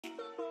Mama,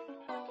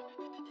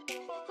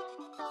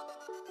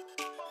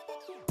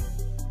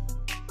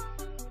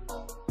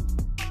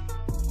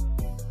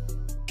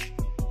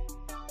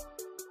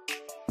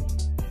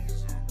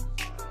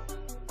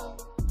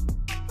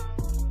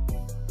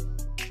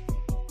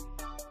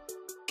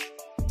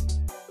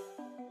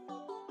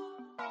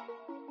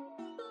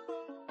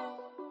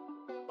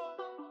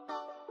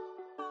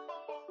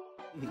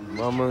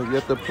 you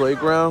at the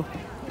playground?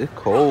 It's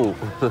cold.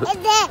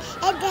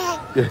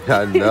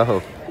 I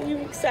know. You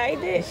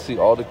excited? See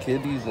all the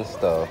kiddies and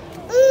stuff.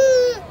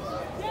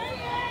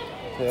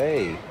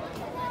 Hey.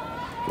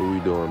 What we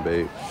doing,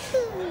 babe?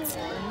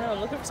 No,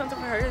 looking for something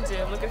for her to do.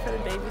 I'm looking for the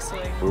baby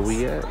swings. Where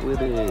we at with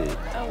it?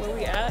 Oh, where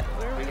we at?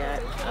 Where are we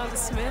at? Oh, the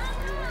Smith.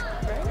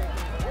 Right?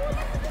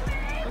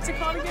 What's it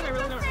called again? I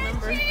really don't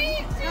remember.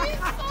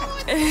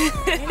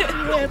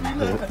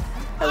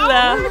 Hello.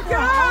 Oh my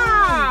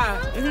God.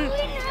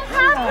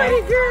 Hi,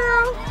 pretty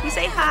girl. You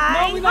say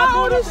hi. No,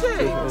 how old is she?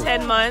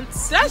 10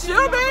 months. That's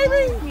your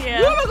baby? Yeah.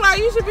 You look like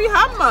you should be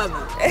her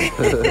mother.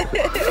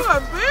 You're a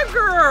big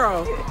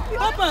girl.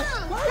 Papa,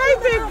 hey,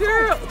 big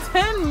girl.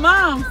 10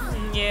 months.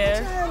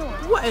 Yeah.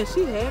 What, is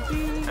she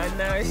happy? I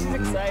know, she's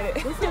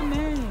excited. What's her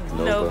name?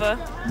 Nova.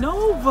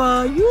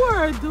 Nova, you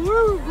are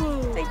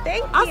adorable. Say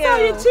thank you. I saw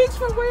your cheeks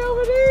from way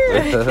over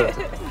there.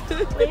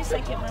 Wait a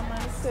second, Mama.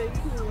 So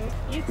cool.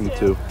 You too. Me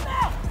too.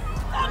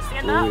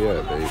 Stand Where up. we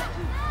at, babe?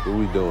 What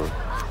we doing?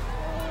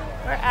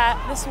 We're at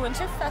this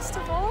winter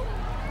festival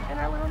in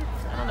our little,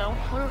 I don't know,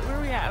 where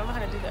are we at? I don't know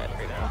how to do that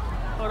right now.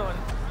 Hold on.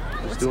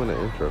 Just doing the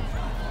intro.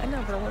 I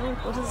know, but what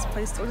is this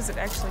place, what is it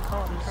actually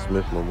called?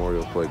 Smith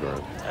Memorial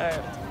Playground. Alright.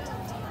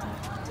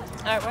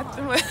 Alright,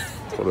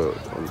 Hold up.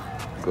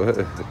 Go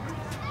ahead.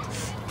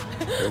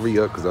 Hurry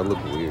up, because I look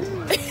weird.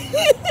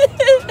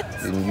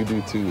 And you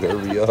do too.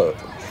 Hurry up.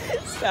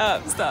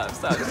 Stop.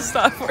 Just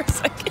stop for a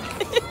second.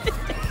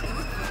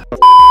 You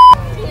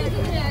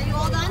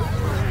all done?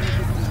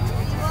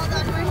 You all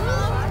done,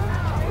 Marshmallow?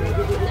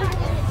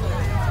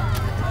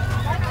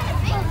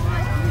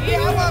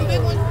 Yeah, I want a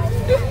big one. I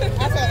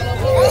said, I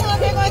want a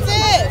big one too.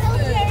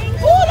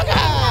 Ooh, look at her.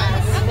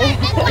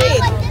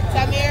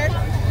 Samir.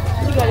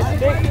 You got a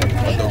stick?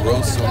 About to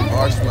roast some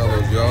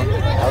marshmallows, y'all.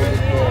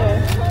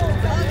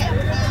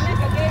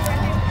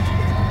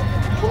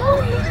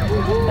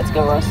 Let's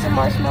go roast some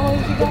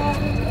marshmallows, you guys.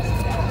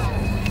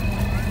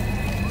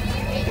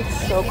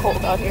 It's so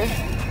cold out here.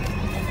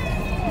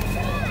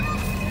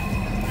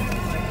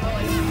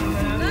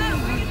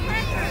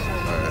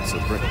 Alright, so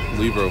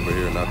leave her over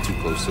here, not too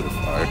close to the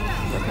fire.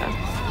 Okay.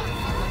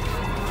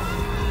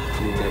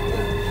 Move that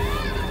book.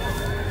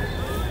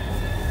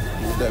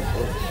 Move that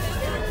book.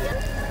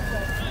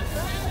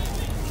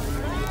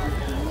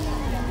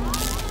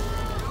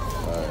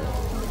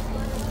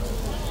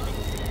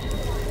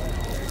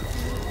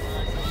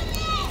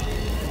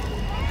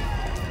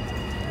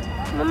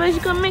 Mama, you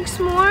gonna make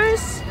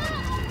s'mores?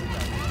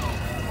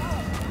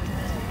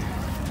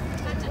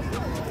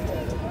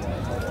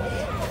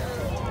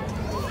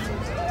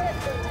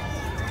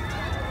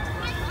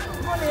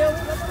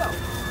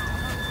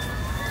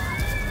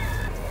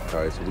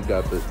 Alright, so we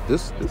got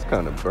this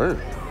kind of burnt.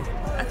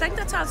 I think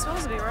that's how it's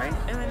supposed to be, right?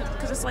 And then,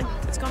 cause it's like,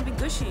 it's gonna be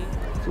gushy.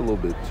 It's a little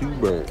bit too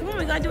burnt. Come on,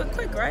 we gotta do it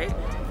quick, right?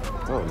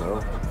 I don't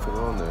know. Put it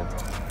on there.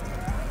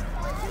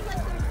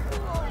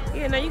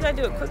 Yeah, no, you gotta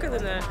do it quicker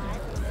than that.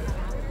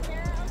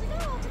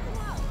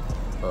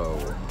 Oh,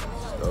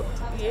 stuff.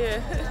 Yeah.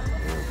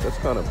 Yeah, that's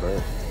kind of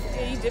burnt.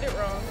 Yeah, you did it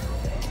wrong.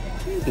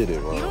 You did it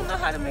wrong. You don't know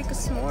how to make a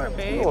s'more,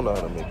 babe. You don't know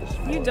how to make a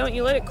s'more. You don't.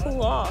 You let it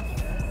cool off.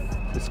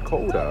 It's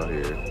cold out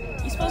here.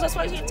 You suppose that's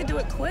why you have to do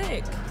it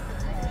quick.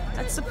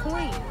 That's the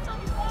point.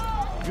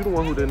 You're the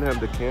one who didn't have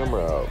the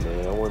camera out,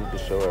 man. I wanted to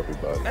show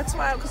everybody. That's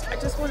why, because I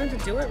just wanted to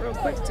do it real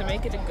quick to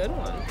make it a good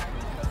one.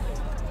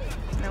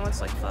 Now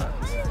it's like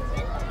fucked.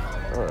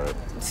 Alright.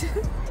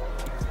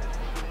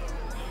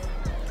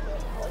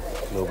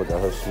 Nova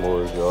got her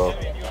s'mores, y'all.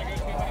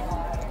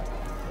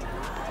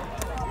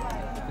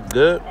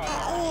 Good?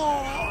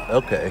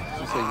 Okay.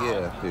 She said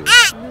yeah. Here.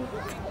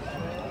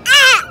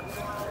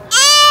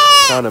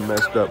 Kind of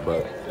messed up,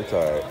 but it's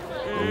alright.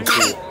 Let me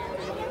see it.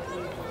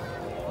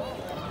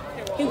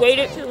 He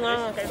waited too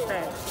long, like I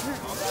said.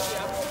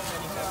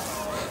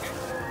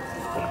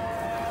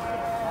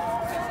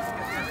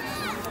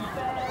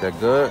 That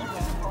good?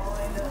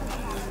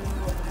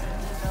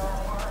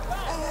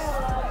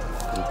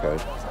 Okay.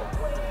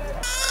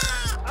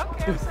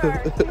 Okay, I'm sorry.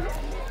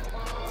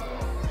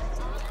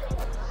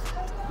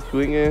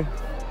 Swinging.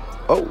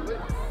 Oh.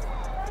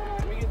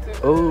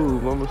 Oh,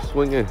 mama's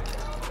swinging.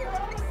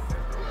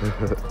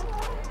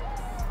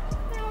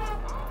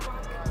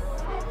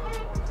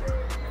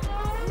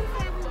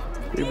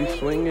 Baby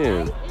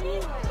swinging.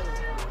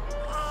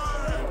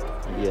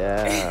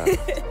 Yeah.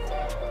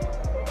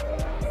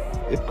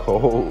 It's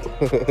cold.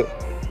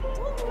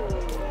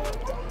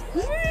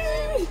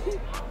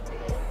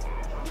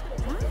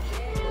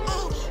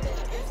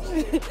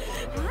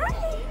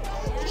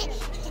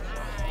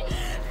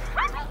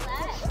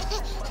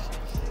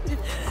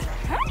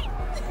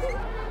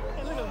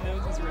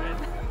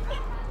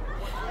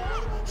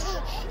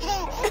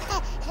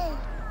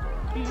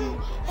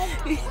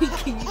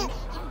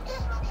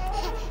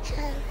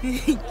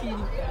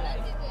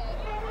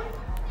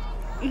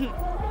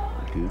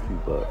 Goofy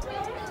butt.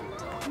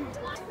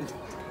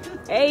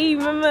 Hey,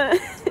 mama,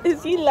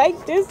 if you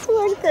like this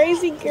one,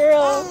 crazy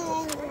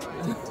girl.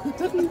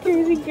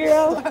 Crazy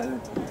girl.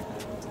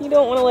 You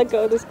don't want to let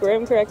go of this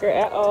graham cracker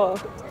at all.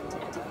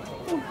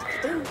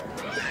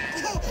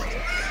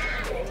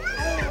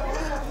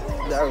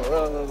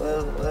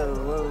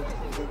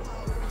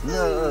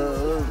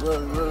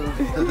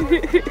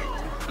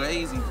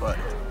 Crazy butt.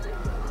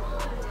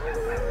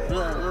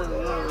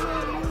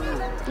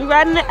 You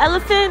riding the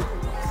elephant?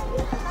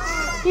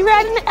 You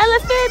riding the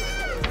elephant?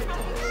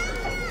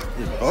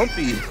 It's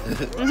bumpy.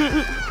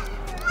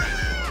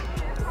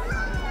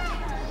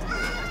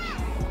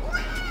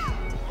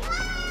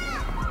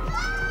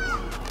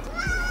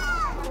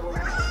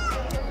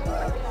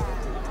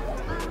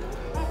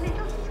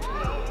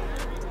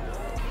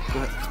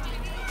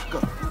 Go.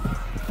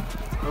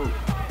 Oh.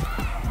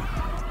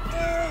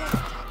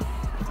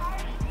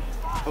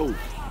 Oh.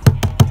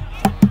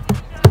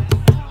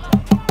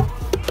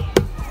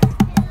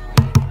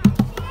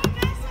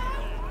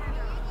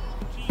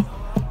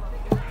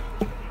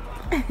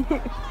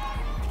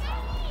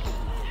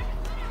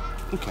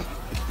 Okay.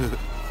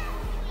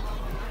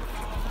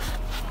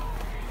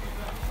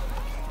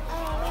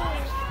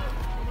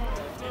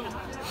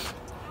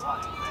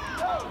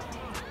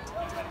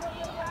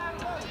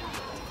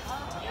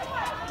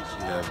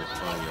 She's having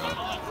fun, y'all.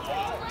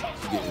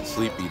 She's getting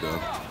sleepy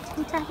though.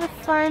 You having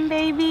fun,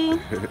 baby?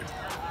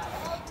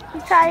 You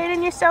tired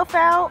and yourself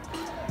out?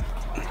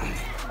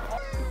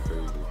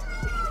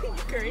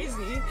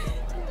 Crazy.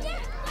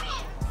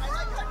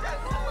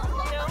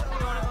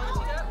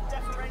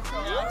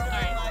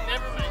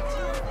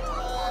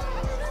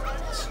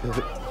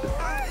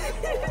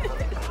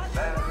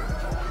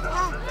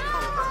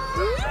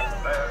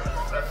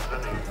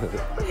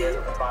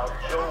 About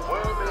your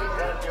worries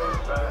and your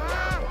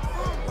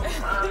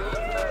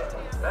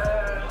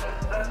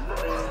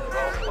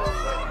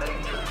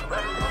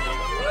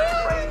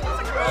It's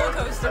like a roller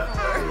coaster for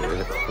her.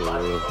 Yeah, for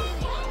real.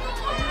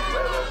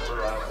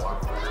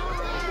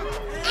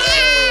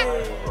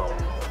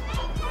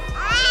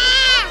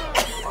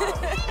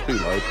 She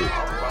like it.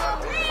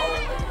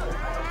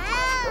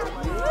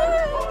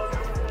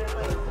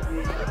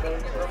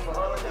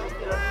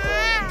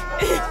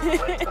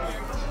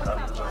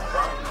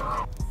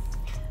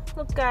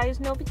 Look guys,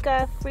 Nobi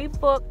got a free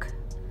book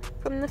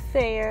from the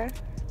fair.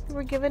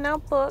 We're giving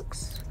out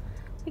books.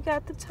 We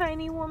got the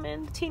tiny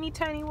woman, the teeny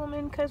tiny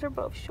woman, because we're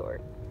both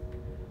short.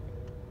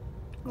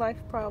 Life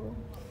problem.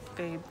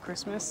 Babe,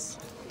 Christmas,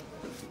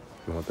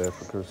 You want that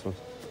for Christmas?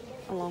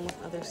 along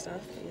with other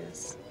stuff,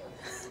 yes.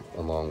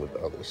 Along with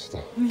other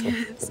stuff.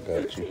 I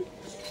got you.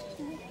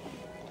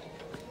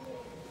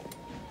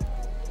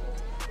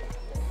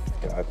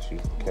 Got you,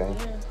 okay?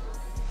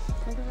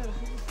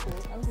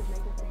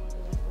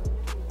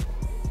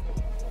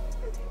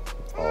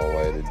 All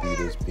white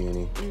Adidas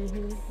beanie.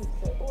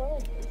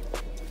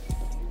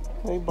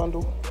 Hey,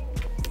 bundle.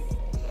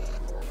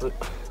 Look,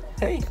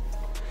 hey,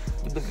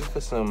 we're looking for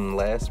some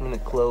last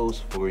minute clothes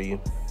for you.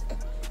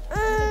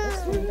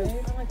 This one,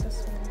 babe. I like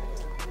this one.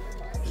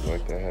 You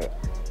like that hat?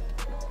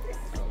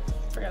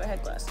 Forgot I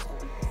had glasses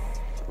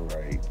on.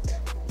 Right.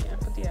 Yeah,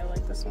 but yeah, I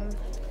like this one.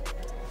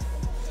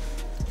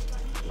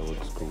 That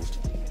looks cool.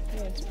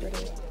 Yeah, it's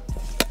pretty.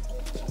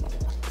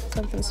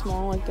 Something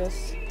small like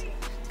this.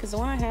 Because the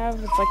one I have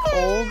is like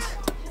old.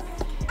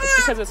 It's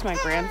because it's my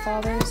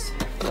grandfather's,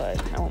 but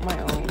I want my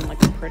own,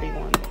 like a pretty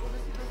one.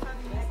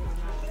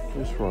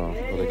 What's wrong?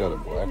 Oh, they got a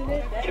black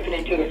one.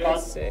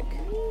 That's sick.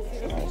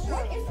 Nice.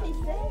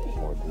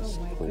 More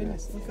display.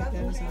 Look at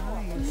those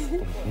eyes.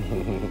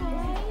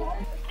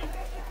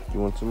 You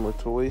want some more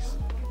toys?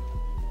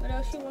 What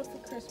else you want for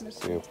Christmas?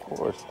 Yeah, of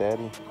course,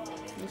 Daddy.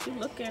 What you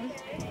looking?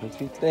 What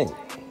you think?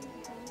 What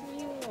do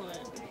you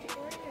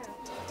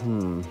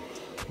want?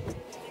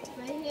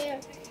 Right here.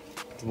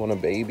 You want a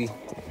baby?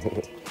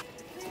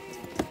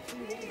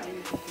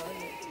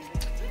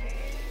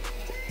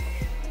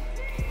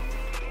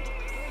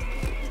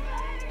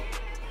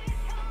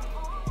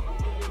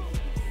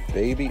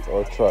 Baby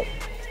or truck?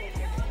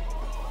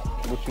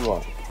 What you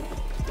want?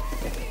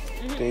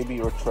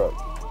 Baby or truck?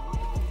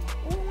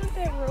 I want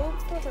that robe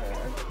for her.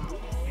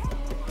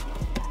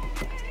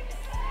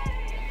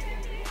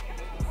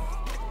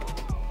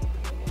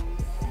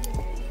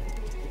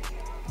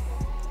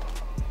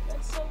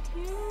 That's so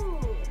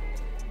cute.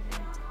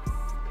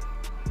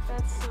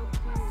 That's so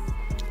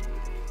cute.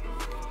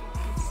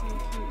 That's so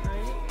cute,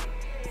 right?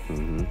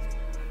 Mm-hmm.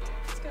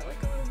 It's got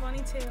like a little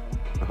bunny tail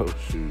Oh,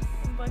 shoot.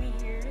 and bunny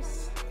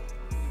ears.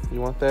 You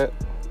want that?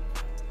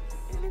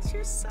 And it's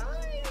your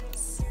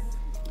size.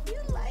 You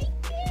like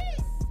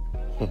it?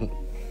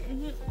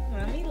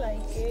 Mommy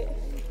like it.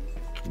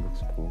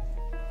 Looks cool.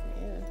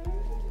 Yeah.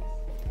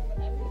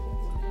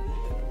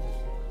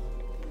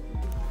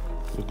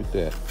 Look at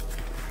that.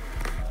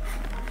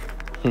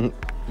 You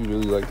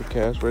really like the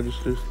cash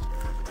registers?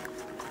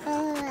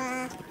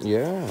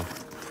 Yeah.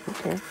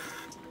 Okay.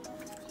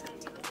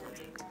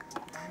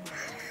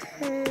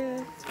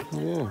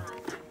 Yeah.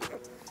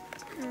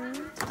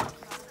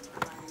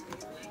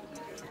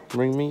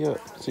 Ring me up.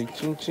 See,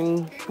 ching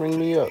ching, ring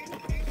me up.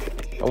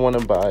 I want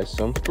to buy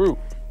some fruit.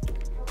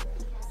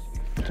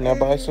 Can I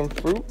buy some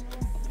fruit?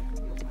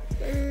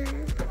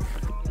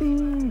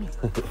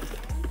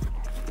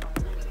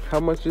 How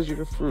much is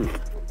your fruit?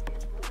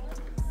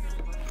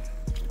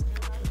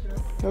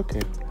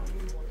 Okay.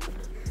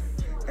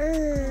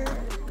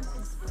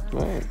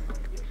 Alright.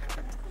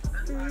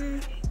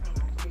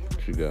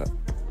 What you got?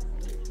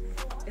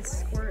 It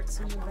squirts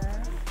in the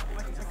bag.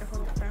 Like it's like a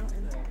little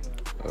fountain.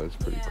 Oh, it's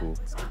pretty cool.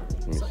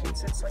 Let me So see. it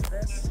sits like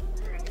this.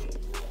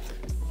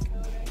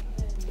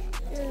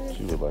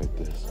 She would like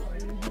this.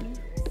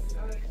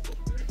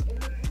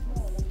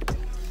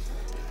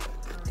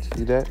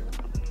 See that?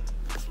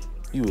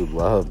 You would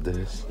love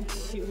this.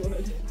 She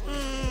would.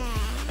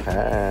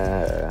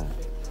 Ah.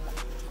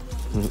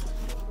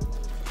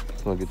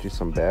 Wanna get you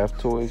some bath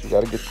toys? You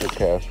gotta get your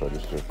cash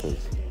register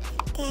because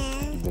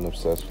you've been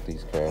obsessed with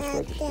these cash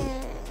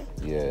registers.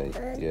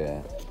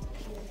 Yeah.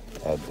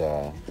 I'd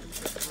die.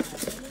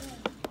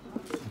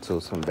 So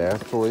some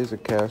bath toys, a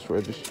cash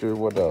register.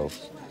 What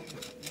else?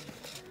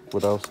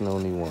 What else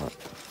Noni want?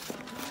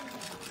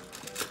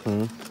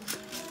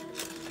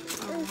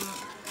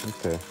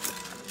 Okay.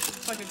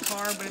 It's like a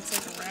car, but it's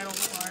like a rattle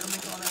car to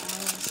make all that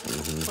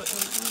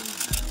noise.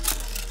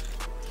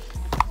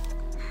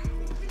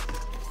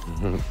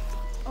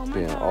 Oh my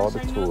Damn, gosh, all the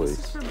I know toys.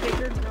 this is for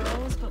bigger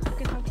girls, but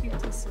look at how cute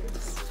this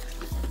is.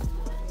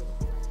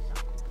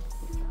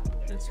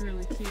 That's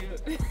really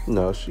cute.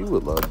 No, she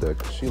would love that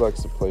because she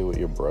likes to play with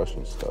your brush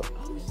and stuff.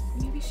 Oh,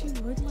 maybe she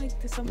would like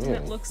something Yeah.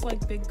 that looks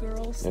like big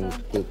girl And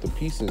stuff. the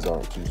pieces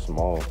aren't too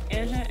small.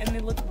 And they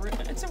look real.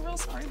 It's a real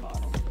spray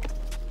bottle.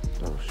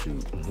 Oh,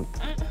 shoot.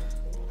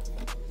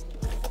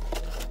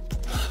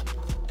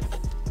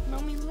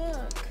 Mommy,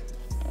 look.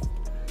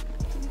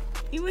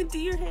 You would do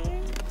your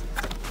hair?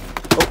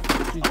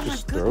 Oh, you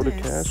just throw the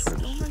cash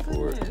register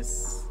for it.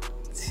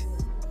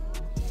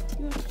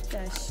 You want to put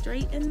that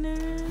straight in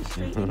there,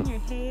 straight in your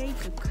hair. You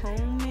could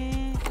comb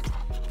it,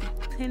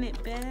 pin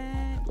it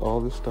back. All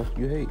the stuff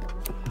you hate.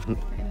 I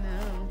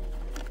know.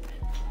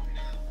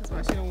 That's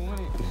why she don't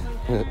want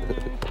it.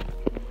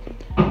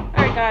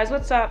 Alright guys,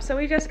 what's up? So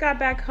we just got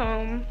back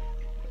home.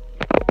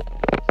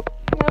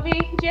 Lovey,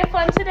 did you have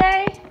fun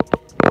today?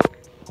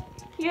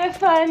 You had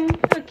fun?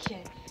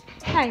 Okay.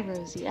 Hi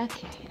Rosie,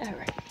 okay,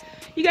 alright.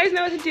 You guys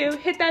know what to do.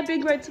 Hit that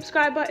big red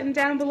subscribe button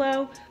down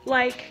below.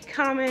 Like,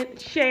 comment,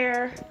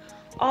 share,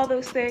 all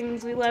those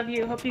things. We love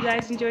you. Hope you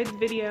guys enjoyed the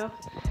video.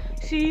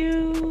 See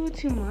you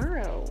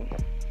tomorrow.